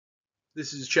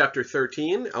This is Chapter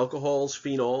 13, Alcohols,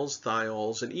 Phenols,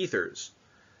 Thiols, and Ethers.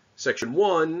 Section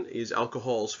 1 is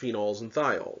Alcohols, Phenols, and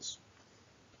Thiols.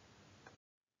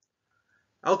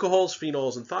 Alcohols,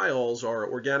 phenols, and thiols are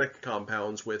organic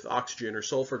compounds with oxygen or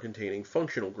sulfur-containing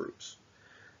functional groups.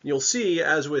 You'll see,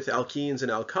 as with alkenes and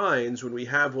alkynes, when we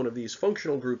have one of these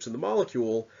functional groups in the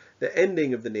molecule, the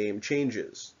ending of the name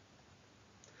changes.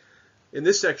 In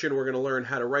this section, we're going to learn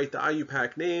how to write the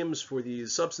IUPAC names for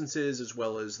these substances as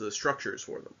well as the structures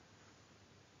for them.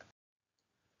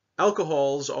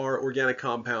 Alcohols are organic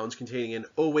compounds containing an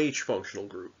OH functional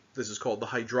group. This is called the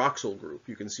hydroxyl group.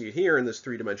 You can see it here in this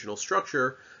three-dimensional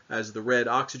structure as the red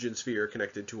oxygen sphere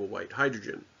connected to a white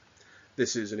hydrogen.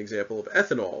 This is an example of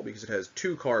ethanol because it has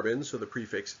two carbons, so the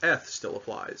prefix eth still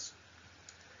applies.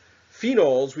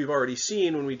 Phenols we've already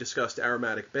seen when we discussed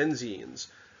aromatic benzenes.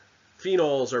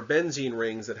 Phenols are benzene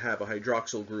rings that have a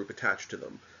hydroxyl group attached to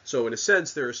them. So in a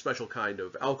sense, they're a special kind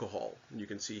of alcohol. And you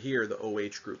can see here the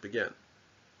OH group again.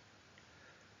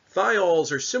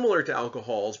 Thiols are similar to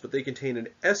alcohols, but they contain an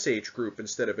SH group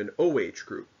instead of an OH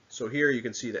group. So here you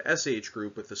can see the SH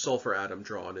group with the sulfur atom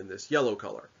drawn in this yellow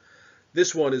color.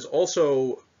 This one is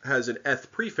also has an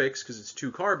eth prefix because it's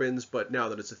two carbons, but now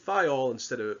that it's a thiol,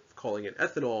 instead of calling it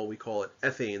ethanol, we call it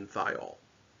ethane thiol.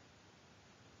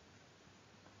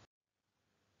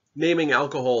 Naming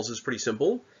alcohols is pretty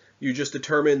simple. You just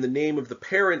determine the name of the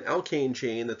parent alkane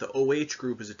chain that the OH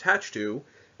group is attached to,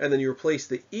 and then you replace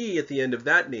the E at the end of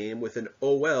that name with an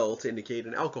OL to indicate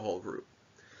an alcohol group.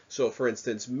 So for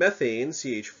instance, methane,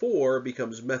 CH4,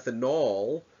 becomes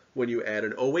methanol when you add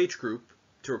an OH group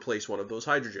to replace one of those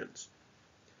hydrogens.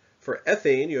 For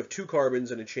ethane, you have two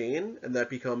carbons in a chain, and that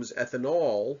becomes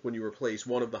ethanol when you replace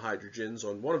one of the hydrogens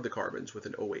on one of the carbons with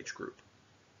an OH group.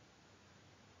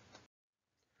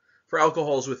 For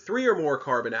alcohols with three or more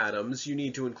carbon atoms, you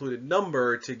need to include a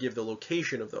number to give the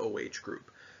location of the OH group.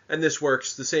 And this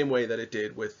works the same way that it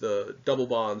did with the double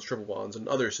bonds, triple bonds, and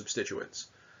other substituents.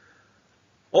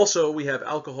 Also, we have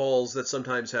alcohols that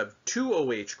sometimes have two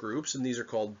OH groups, and these are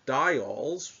called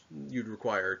diols. You'd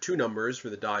require two numbers for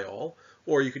the diol,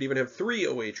 or you could even have three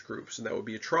OH groups, and that would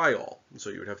be a triol. And so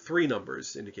you would have three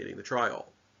numbers indicating the triol.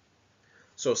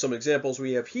 So some examples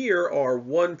we have here are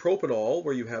 1-propanol,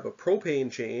 where you have a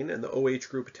propane chain and the OH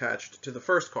group attached to the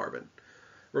first carbon.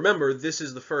 Remember, this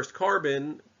is the first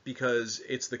carbon because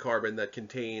it's the carbon that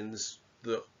contains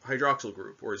the hydroxyl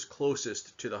group, or is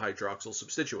closest to the hydroxyl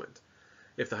substituent.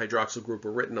 If the hydroxyl group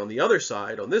were written on the other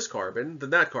side, on this carbon, then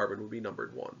that carbon would be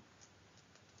numbered 1.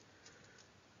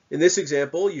 In this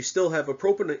example, you still have a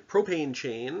propane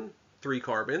chain, 3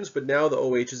 carbons, but now the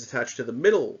OH is attached to the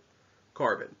middle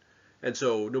carbon. And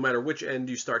so no matter which end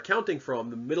you start counting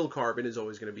from, the middle carbon is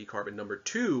always going to be carbon number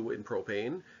 2 in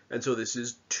propane, and so this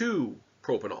is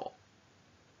 2-propanol.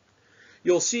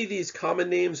 You'll see these common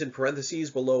names in parentheses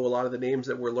below a lot of the names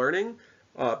that we're learning,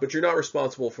 but you're not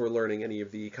responsible for learning any of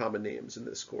the common names in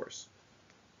this course.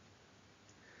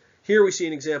 Here we see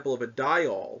an example of a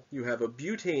diol. You have a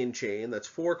butane chain that's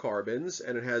 4 carbons,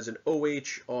 and it has an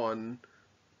OH on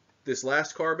this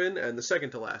last carbon and the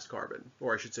second to last carbon,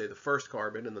 or I should say the first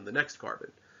carbon and then the next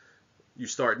carbon. You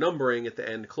start numbering at the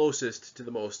end closest to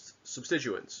the most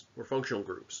substituents, or functional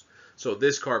groups. So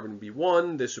this carbon would be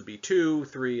 1, this would be 2,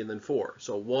 3, and then 4.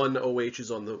 So one OH is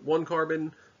on the 1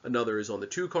 carbon, another is on the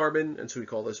 2 carbon, and so we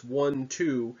call this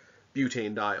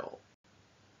 1,2-butane diol.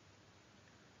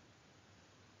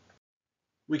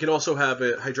 We can also have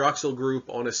a hydroxyl group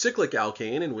on a cyclic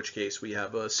alkane, in which case we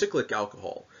have a cyclic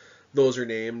alcohol. Those are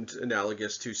named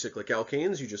analogous to cyclic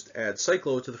alkanes. You just add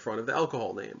cyclo to the front of the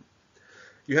alcohol name.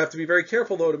 You have to be very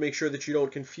careful, though, to make sure that you don't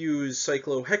confuse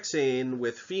cyclohexane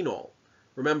with phenol.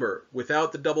 Remember,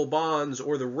 without the double bonds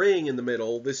or the ring in the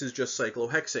middle, this is just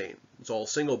cyclohexane. It's all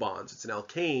single bonds. It's an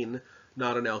alkane,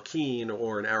 not an alkene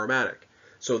or an aromatic.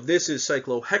 So this is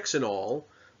cyclohexanol,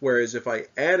 whereas if I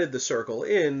added the circle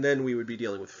in, then we would be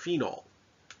dealing with phenol.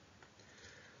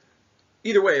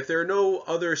 Either way, if there are no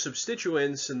other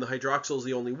substituents and the hydroxyl is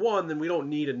the only one, then we don't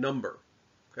need a number.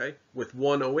 Okay? With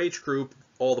one OH group,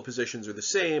 all the positions are the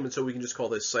same, and so we can just call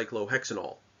this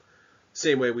cyclohexanol.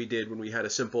 Same way we did when we had a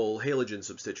simple halogen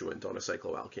substituent on a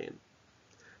cycloalkane.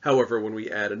 However, when we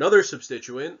add another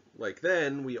substituent, like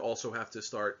then, we also have to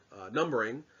start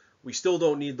numbering. We still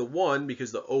don't need the 1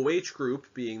 because the OH group,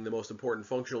 being the most important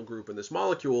functional group in this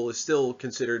molecule, is still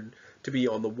considered to be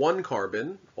on the 1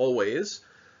 carbon, always.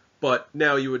 But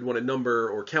now you would want to number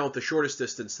or count the shortest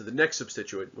distance to the next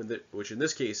substituent, which in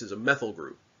this case is a methyl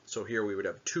group. So here we would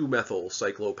have 2-methyl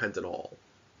cyclopentanol.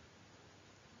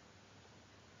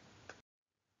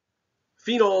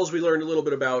 Phenols we learned a little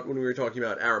bit about when we were talking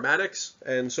about aromatics.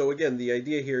 And so again, the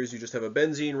idea here is you just have a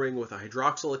benzene ring with a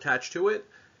hydroxyl attached to it.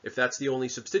 If that's the only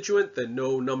substituent, then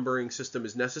no numbering system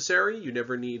is necessary. You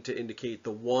never need to indicate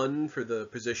the 1 for the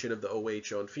position of the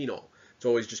OH on phenol. It's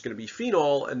always just going to be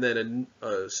phenol and then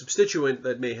a substituent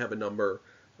that may have a number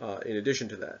in addition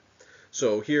to that.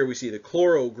 So here we see the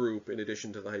chloro group in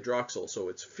addition to the hydroxyl. So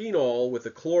it's phenol with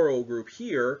the chloro group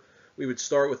here. We would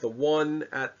start with the 1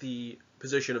 at the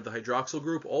position of the hydroxyl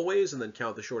group always, and then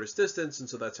count the shortest distance, and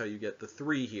so that's how you get the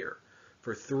 3 here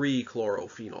for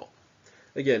 3-chlorophenol.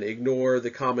 Again, ignore the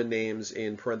common names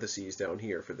in parentheses down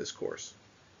here for this course.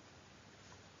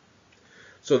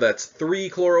 So that's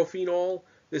 3-chlorophenol.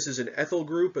 This is an ethyl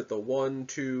group at the 1,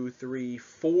 2, 3,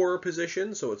 4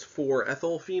 position, so it's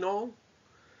 4-ethylphenol.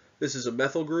 This is a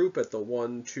methyl group at the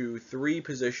 1, 2, 3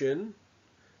 position,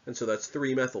 and so that's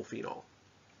 3-methylphenol.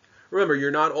 Remember, you're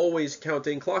not always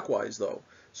counting clockwise, though.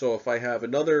 So if I have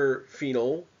another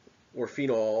phenol, or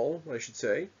phenol, I should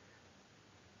say,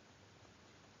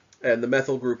 and the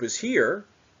methyl group is here,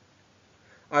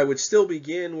 I would still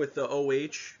begin with the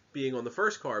OH being on the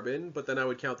first carbon, but then I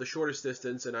would count the shortest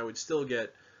distance, and I would still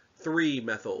get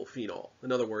 3-methylphenol.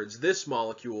 In other words, this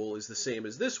molecule is the same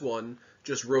as this one,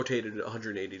 just rotated at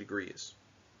 180 degrees.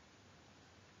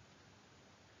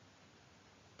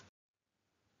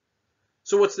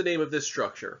 So what's the name of this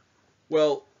structure?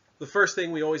 Well, the first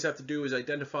thing we always have to do is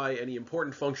identify any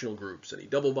important functional groups, any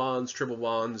double bonds, triple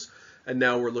bonds, and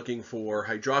now we're looking for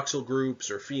hydroxyl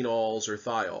groups or phenols or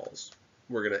thiols.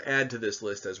 We're going to add to this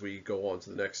list as we go on to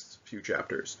the next few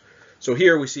chapters. So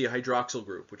here we see a hydroxyl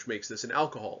group, which makes this an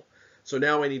alcohol. So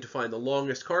now I need to find the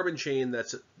longest carbon chain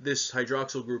that this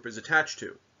hydroxyl group is attached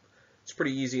to. It's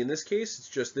pretty easy in this case. It's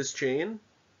just this chain.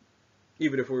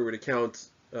 Even if we were to count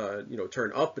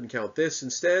turn up and count this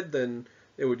instead, then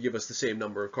it would give us the same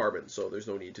number of carbons, so there's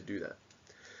no need to do that.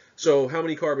 So how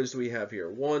many carbons do we have here?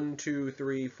 1, 2,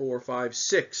 3, 4, 5,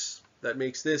 6. That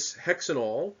makes this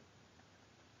hexanol,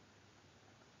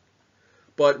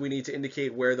 but we need to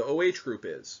indicate where the OH group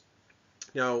is.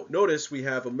 Now notice we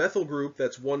have a methyl group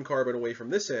that's 1 carbon away from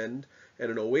this end, and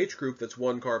an OH group that's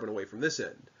 1 carbon away from this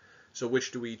end. So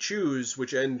which do we choose?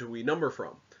 Which end do we number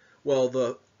from? Well,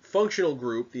 the functional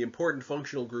group, the important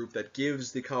functional group that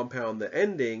gives the compound the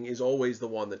ending, is always the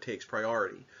one that takes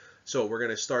priority. So we're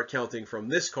going to start counting from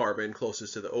this carbon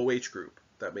closest to the OH group.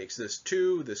 That makes this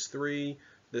 2, this 3,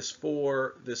 this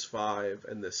 4, this 5,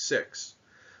 and this 6.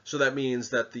 So that means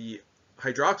that the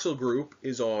hydroxyl group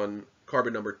is on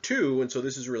carbon number 2, and so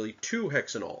this is really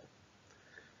 2-hexanol.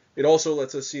 It also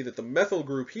lets us see that the methyl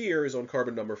group here is on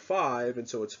carbon number 5, and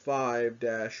so it's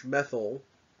 5-methyl-2-hexanol.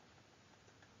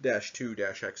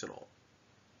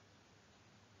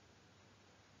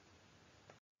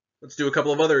 Let's do a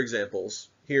couple of other examples.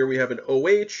 Here we have an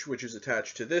OH, which is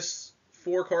attached to this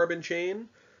 4-carbon chain.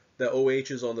 The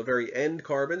OH is on the very end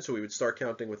carbon, so we would start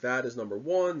counting with that as number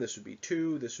 1. This would be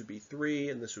 2, this would be 3,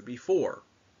 and this would be 4,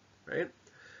 right?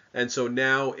 And so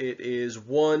now it is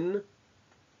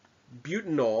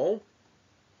 1-butanol,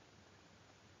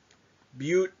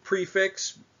 but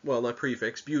prefix, well, not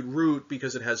prefix, but root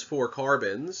because it has 4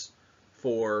 carbons.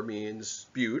 4 means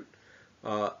but.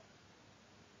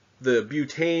 The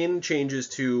butane changes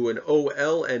to an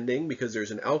OL ending because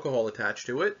there's an alcohol attached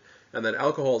to it, and that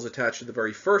alcohol is attached to the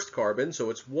very first carbon,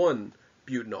 so it's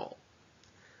 1-butanol.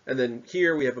 And then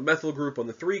here we have a methyl group on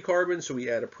the 3 carbon, so we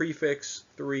add a prefix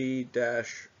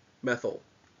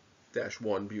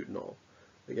 3-methyl-1-butanol.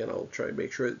 Again, I'll try and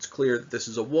make sure it's clear that this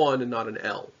is a 1 and not an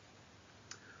L.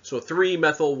 So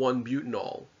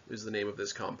 3-methyl-1-butanol is the name of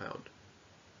this compound.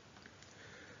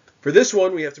 For this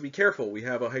one, we have to be careful. We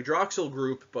have a hydroxyl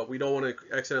group, but we don't want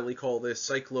to accidentally call this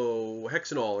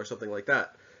cyclohexanol or something like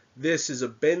that. This is a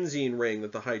benzene ring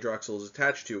that the hydroxyl is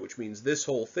attached to, which means this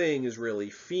whole thing is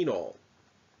really phenol.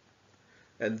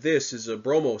 And this is a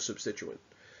bromo substituent.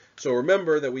 So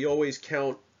remember that we always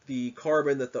count the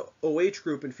carbon that the OH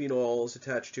group in phenol is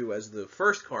attached to as the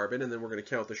first carbon, and then we're going to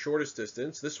count the shortest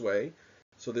distance this way.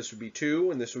 So this would be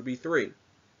 2, and this would be 3.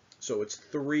 So it's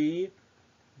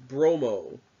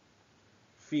 3-bromo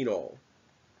phenol.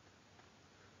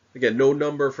 Again, no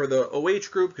number for the OH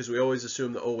group because we always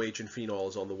assume the OH in phenol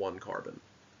is on the 1 carbon.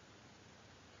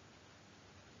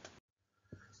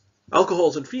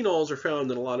 Alcohols and phenols are found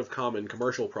in a lot of common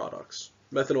commercial products.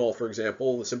 Methanol, for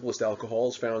example, the simplest alcohol,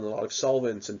 is found in a lot of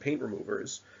solvents and paint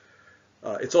removers.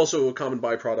 It's also a common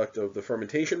byproduct of the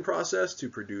fermentation process to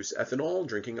produce ethanol,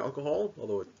 drinking alcohol,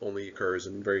 although it only occurs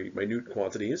in very minute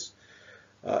quantities.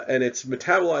 And it's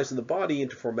metabolized in the body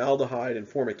into formaldehyde and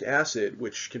formic acid,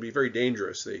 which can be very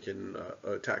dangerous. They can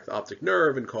attack the optic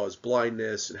nerve and cause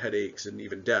blindness and headaches and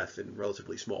even death in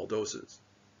relatively small doses.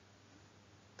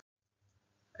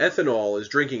 Ethanol is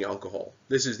drinking alcohol.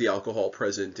 This is the alcohol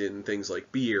present in things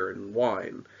like beer and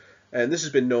wine. And this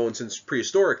has been known since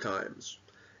prehistoric times.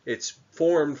 It's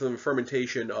formed from the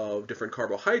fermentation of different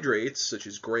carbohydrates, such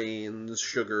as grains,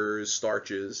 sugars,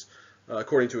 starches,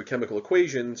 according to a chemical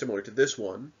equation similar to this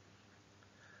one.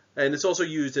 And it's also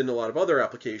used in a lot of other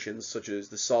applications, such as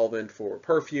the solvent for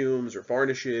perfumes or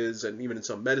varnishes, and even in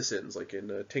some medicines, like in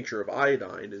a tincture of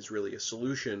iodine, is really a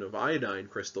solution of iodine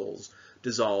crystals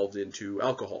dissolved into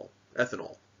alcohol,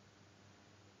 ethanol.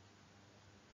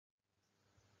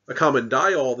 A common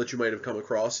diol that you might have come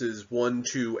across is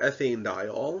 1,2-ethane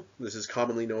diol. This is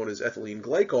commonly known as ethylene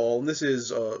glycol, and this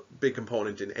is a big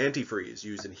component in antifreeze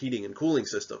used in heating and cooling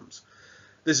systems.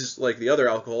 This is, like the other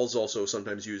alcohols, also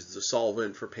sometimes used as a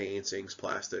solvent for paints, inks,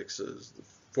 plastics, as the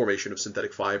formation of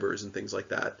synthetic fibers and things like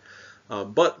that.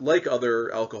 But like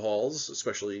other alcohols,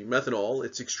 especially methanol,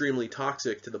 it's extremely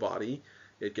toxic to the body.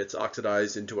 It gets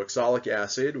oxidized into oxalic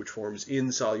acid, which forms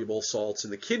insoluble salts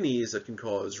in the kidneys that can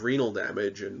cause renal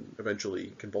damage and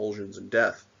eventually convulsions and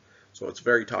death. So it's a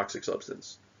very toxic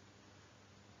substance.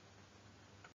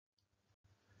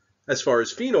 As far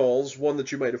as phenols, one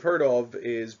that you might have heard of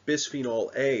is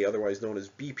bisphenol A, otherwise known as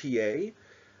BPA.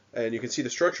 And you can see the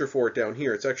structure for it down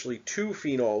here. It's actually two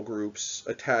phenol groups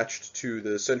attached to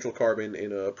the central carbon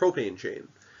in a propane chain.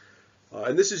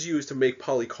 And this is used to make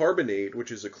polycarbonate,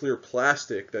 which is a clear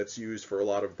plastic that's used for a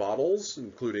lot of bottles,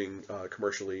 including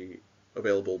commercially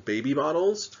available baby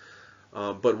bottles.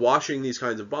 But washing these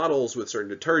kinds of bottles with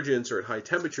certain detergents or at high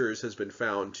temperatures has been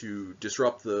found to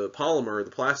disrupt the polymer,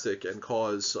 the plastic, and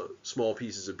cause small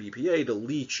pieces of BPA to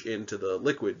leach into the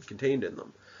liquid contained in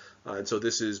them. And so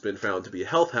this has been found to be a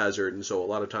health hazard, and so a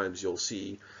lot of times you'll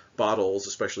see bottles,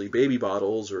 especially baby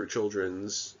bottles or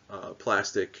children's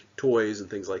plastic toys and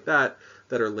things like that,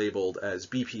 that are labeled as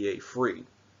BPA free.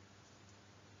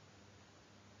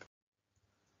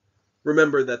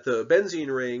 Remember that the benzene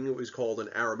ring was called an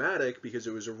aromatic because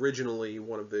it was originally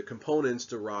one of the components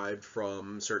derived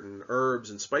from certain herbs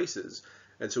and spices.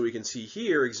 And so we can see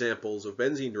here examples of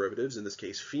benzene derivatives, in this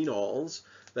case phenols,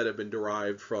 that have been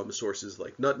derived from sources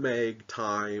like nutmeg,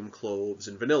 thyme, cloves,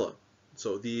 and vanilla.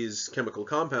 So these chemical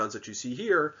compounds that you see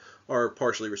here are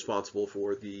partially responsible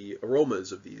for the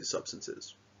aromas of these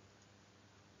substances.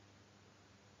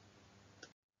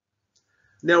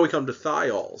 Now we come to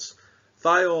thiols.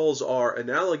 Thiols are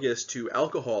analogous to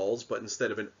alcohols, but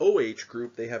instead of an OH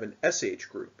group, they have an SH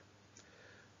group.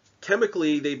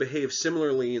 Chemically, they behave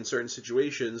similarly in certain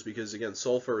situations because, again,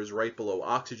 sulfur is right below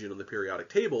oxygen on the periodic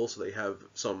table, so they have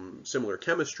some similar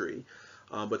chemistry.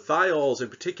 But thiols in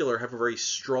particular have a very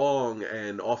strong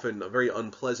and often a very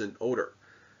unpleasant odor.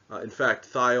 In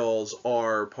fact, thiols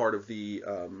are part of the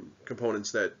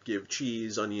components that give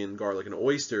cheese, onion, garlic, and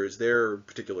oysters their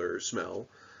particular smell.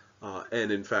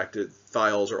 And in fact,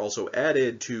 thiols are also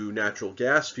added to natural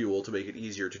gas fuel to make it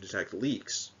easier to detect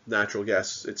leaks. Natural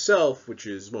gas itself, which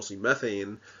is mostly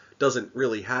methane, doesn't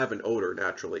really have an odor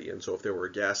naturally, and so if there were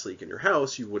a gas leak in your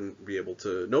house, you wouldn't be able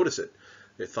to notice it.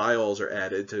 The thiols are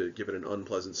added to give it an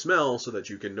unpleasant smell so that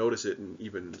you can notice it in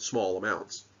even small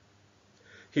amounts.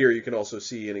 Here you can also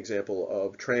see an example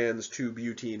of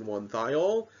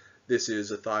trans-2-butene-1-thiol. This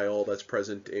is a thiol that's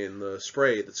present in the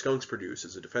spray that skunks produce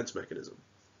as a defense mechanism.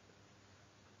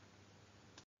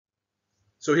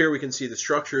 So here we can see the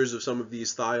structures of some of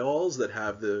these thiols that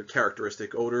have the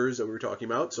characteristic odors that we were talking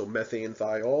about. So methane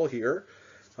thiol here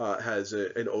has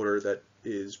an odor that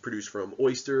is produced from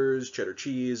oysters, cheddar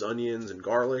cheese, onions, and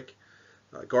garlic.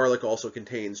 Garlic also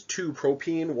contains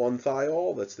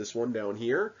 2-propene-1-thiol. That's this one down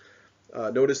here.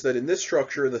 Notice that in this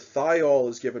structure, the thiol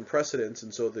is given precedence,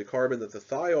 and so the carbon that the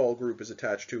thiol group is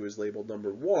attached to is labeled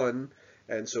number 1,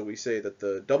 and so we say that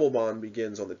the double bond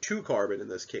begins on the 2 carbon in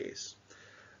this case.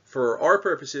 For our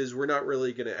purposes, we're not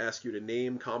really going to ask you to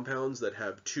name compounds that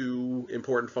have 2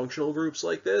 important functional groups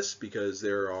like this, because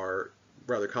there are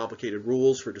rather complicated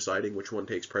rules for deciding which one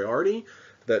takes priority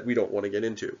that we don't want to get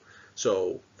into.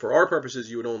 So for our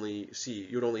purposes, you would only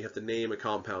have to name a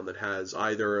compound that has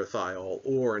either a thiol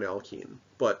or an alkene.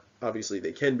 But obviously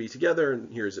they can be together,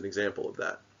 and here's an example of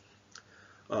that.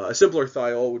 A simpler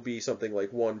thiol would be something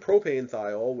like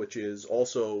 1-propane-thiol, which is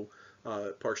also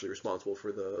partially responsible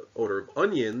for the odor of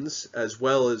onions, as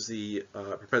well as the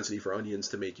propensity for onions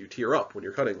to make you tear up when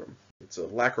you're cutting them. It's a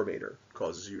lacrimator,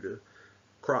 causes you to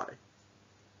cry.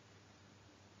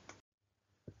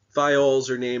 Thiols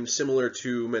are named similar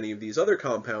to many of these other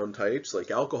compound types,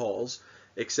 like alcohols,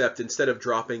 except instead of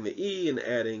dropping the E and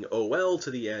adding OL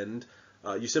to the end,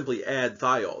 you simply add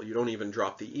thiol. You don't even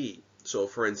drop the E. So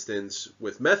for instance,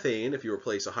 with methane, if you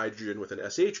replace a hydrogen with an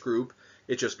SH group,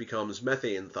 it just becomes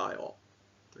methane thiol.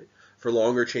 For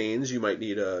longer chains, you might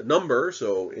need a number.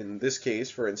 So in this case,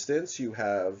 for instance, you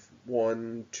have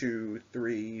 1, 2,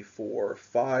 3, 4,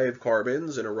 5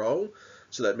 carbons in a row.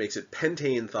 So that makes it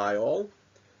pentane thiol.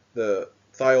 The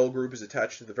thiol group is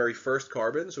attached to the very first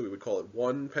carbon, so we would call it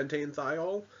 1 pentane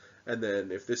thiol. And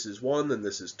then if this is 1, then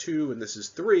this is 2, and this is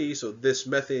 3. So this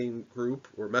methane group,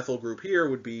 or methyl group here,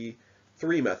 would be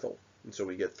 3-methyl. And so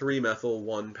we get 3-methyl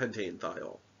 1 pentane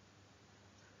thiol.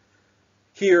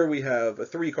 Here we have a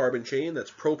 3-carbon chain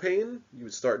that's propane. You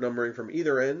would start numbering from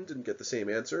either end and get the same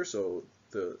answer. So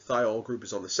the thiol group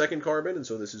is on the second carbon, and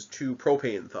so this is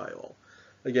 2-propane thiol.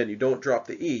 Again, you don't drop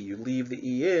the E. You leave the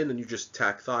E in, and you just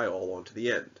tack thiol onto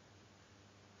the end.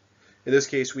 In this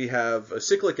case, we have a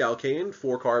cyclic alkane.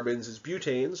 4 carbons is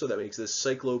butane, so that makes this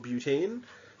cyclobutane.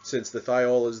 Since the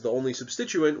thiol is the only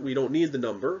substituent, we don't need the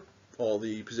number. All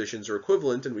the positions are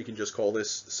equivalent, and we can just call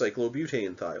this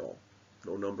cyclobutane thiol.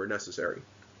 No number necessary.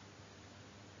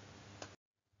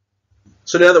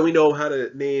 So now that we know how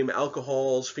to name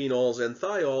alcohols, phenols, and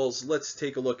thiols, let's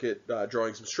take a look at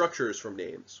drawing some structures from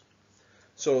names.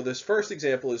 So this first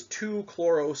example is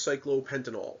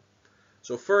 2-chlorocyclopentanol.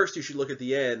 So first you should look at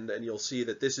the end and you'll see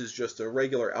that this is just a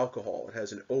regular alcohol. It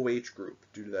has an OH group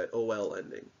due to that OL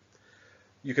ending.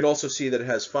 You can also see that it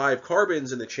has 5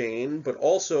 carbons in the chain, but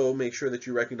also make sure that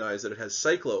you recognize that it has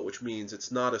cyclo, which means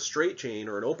it's not a straight chain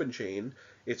or an open chain.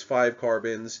 It's 5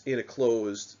 carbons in a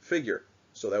closed figure.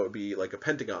 So that would be like a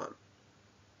pentagon.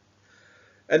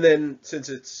 And then since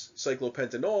it's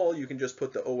cyclopentanol, you can just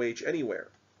put the OH anywhere.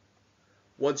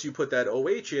 Once you put that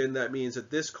OH in, that means that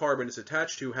this carbon it's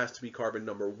attached to has to be carbon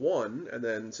number 1. And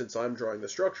then since I'm drawing the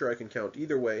structure, I can count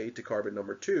either way to carbon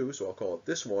number 2. So I'll call it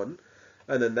this one.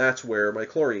 And then that's where my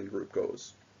chlorine group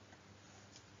goes.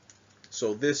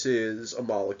 So this is a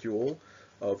molecule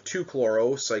of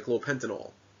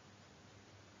 2-chlorocyclopentanol.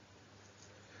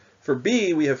 For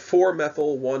B, we have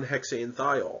 4-methyl 1-hexane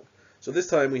thiol. So this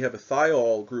time we have a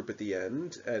thiol group at the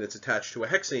end, and it's attached to a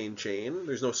hexane chain.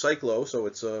 There's no cyclo, so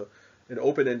it's an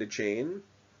open-ended chain.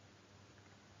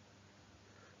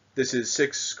 This is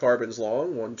 6 carbons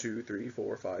long, 1, 2, 3,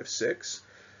 4, 5, 6.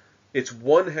 It's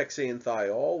 1-hexane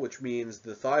thiol, which means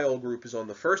the thiol group is on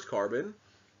the first carbon.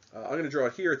 I'm going to draw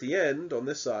it here at the end on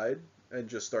this side and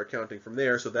just start counting from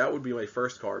there. So that would be my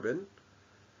first carbon.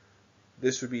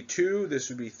 This would be 2, this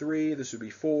would be 3, this would be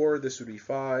 4, this would be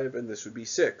 5, and this would be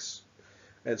 6.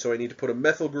 And so I need to put a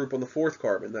methyl group on the 4th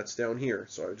carbon. That's down here.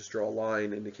 So I would just draw a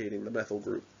line indicating the methyl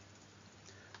group.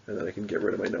 And then I can get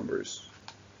rid of my numbers.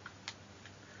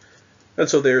 And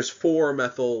so there's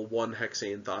 4-methyl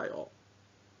 1-hexane thiol.